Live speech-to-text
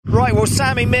Right, well,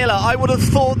 Sammy Miller, I would have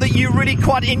thought that you really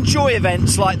quite enjoy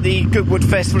events like the Goodwood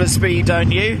Festival of Speed,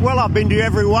 don't you? Well, I've been to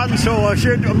every one, so I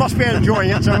must be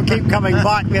enjoying it, so I'll keep coming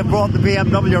back. We have brought the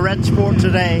BMW Rennsport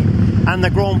today and the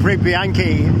Grand Prix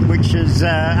Bianchi, which is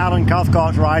Alan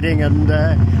Cathcart riding, and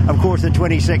of course the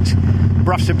 26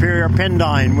 Brush Superior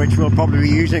Pendine, which we'll probably be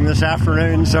using this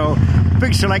afternoon. So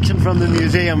big selection from the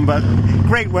museum, but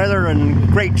great weather and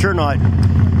great turnout.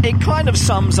 It kind of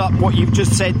sums up what you've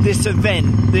just said, this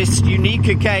event, this unique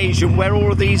occasion where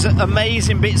all of these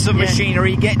amazing bits of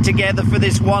machinery get together for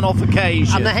this one-off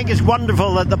occasion. And I think it's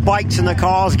wonderful that the bikes and the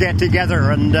cars get together,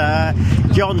 and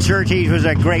John Surtees was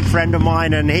a great friend of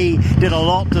mine, and he did a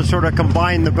lot to sort of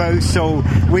combine the both, so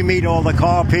we meet all the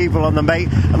car people and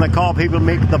the car people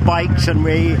meet the bikes, and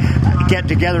we get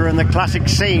together in the classic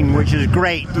scene, which is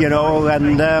great, you know.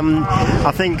 And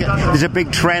I think there's a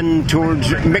big trend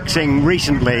towards mixing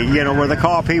recently, you know, where the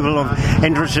car people are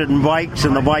interested in bikes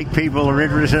and the bike people are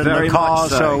interested in the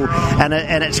cars. So and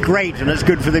it's great, and it's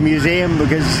good for the museum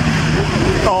because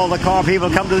all the car people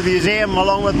come to the museum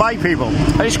along with bike people.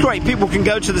 And it's great. People can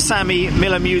go to the Sammy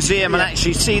Miller Museum and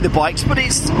actually see the bikes, but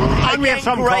it's and we have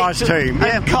some cars too,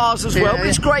 and cars as well. But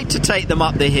it's great to take them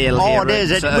up the hill. Oh, it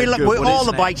is. All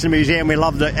the bikes in the museum, we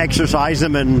love to exercise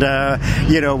them, and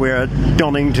you know, we're at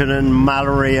Donington and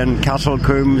Mallory and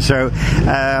Castlecombe, so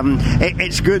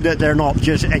it's good that they're not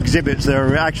just exhibits;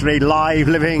 they're actually live,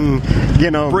 living, you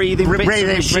know, breathing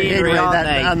machinery,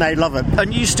 and they love it.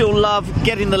 And you still love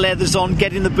getting the leathers on,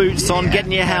 getting the boots on,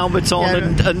 getting your helmet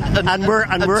on, and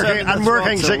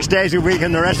working 6 days a week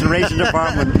in the restoration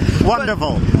department.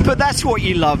 Wonderful. But that's what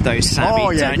you love, though, Sammy. Oh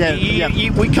yeah,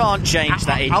 we can't change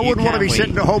that. I wouldn't want to be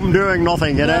sitting at home doing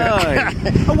nothing, you know.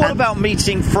 And what about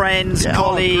meeting friends,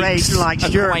 colleagues, great, like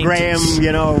Stuart Graham,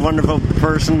 you know, a wonderful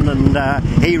person, and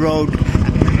he rode.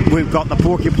 We've got the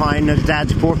Porcupine, his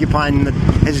dad's Porcupine that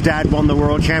his dad won the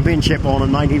World Championship on in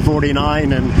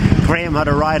 1949, and Graham had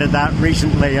a ride at that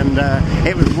recently, and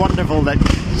it was wonderful that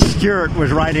Stuart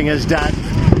was riding his dad's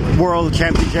World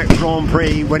Championship Grand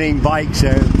Prix winning bike,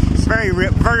 so very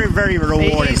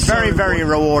rewarding. Very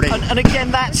rewarding. And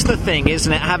again, that's the thing,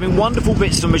 isn't it? Having wonderful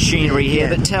bits of machinery here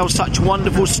that tell such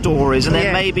wonderful stories, and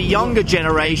then maybe younger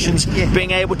generations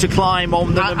being able to climb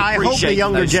on them and appreciate I hope the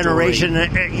younger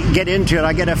generation get into it.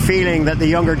 I get a feeling that the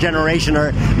younger generation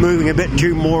are moving a bit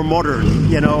too more modern,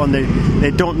 you know, and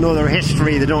they don't know their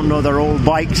history, they don't know their old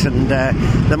bikes, and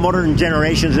the modern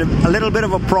generation is a little bit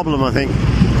of a problem, I think.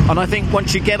 And I think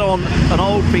once you get on an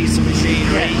old piece of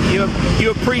machinery, you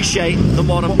appreciate the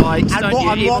modern bikes, and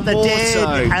don't you? What they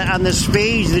did, and the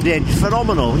speeds they did,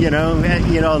 phenomenal. You know,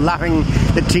 lapping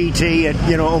the TT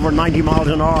at over 90 miles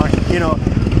an hour. You know,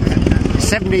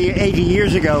 70, 80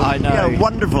 years ago. I know. You know,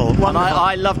 wonderful. And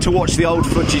I love to watch the old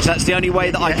footage. That's the only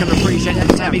way that I can appreciate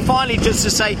it. Sammy, finally, just to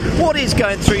say, what is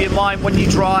going through your mind when you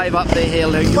drive up the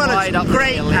hill? It's great.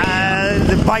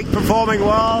 The bike performing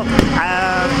well,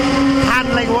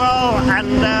 handling well,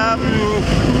 and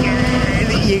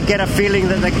you get a feeling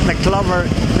that the club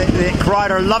the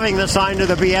crowd are loving the sound of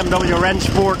the BMW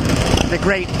Rennsport, the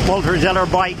great Walter Zeller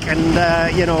bike, and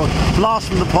blast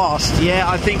from the past. Yeah,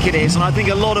 I think it is, and I think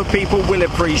a lot of people will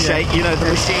appreciate the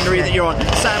machinery that you're on.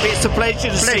 Sammy, it's a pleasure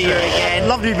to see you again.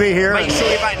 Lovely to be here. Make sure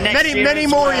you're back next year. Many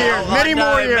more years. Many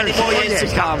more years to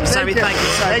come. Sammy, thank you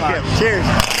so much. Thank you. Cheers.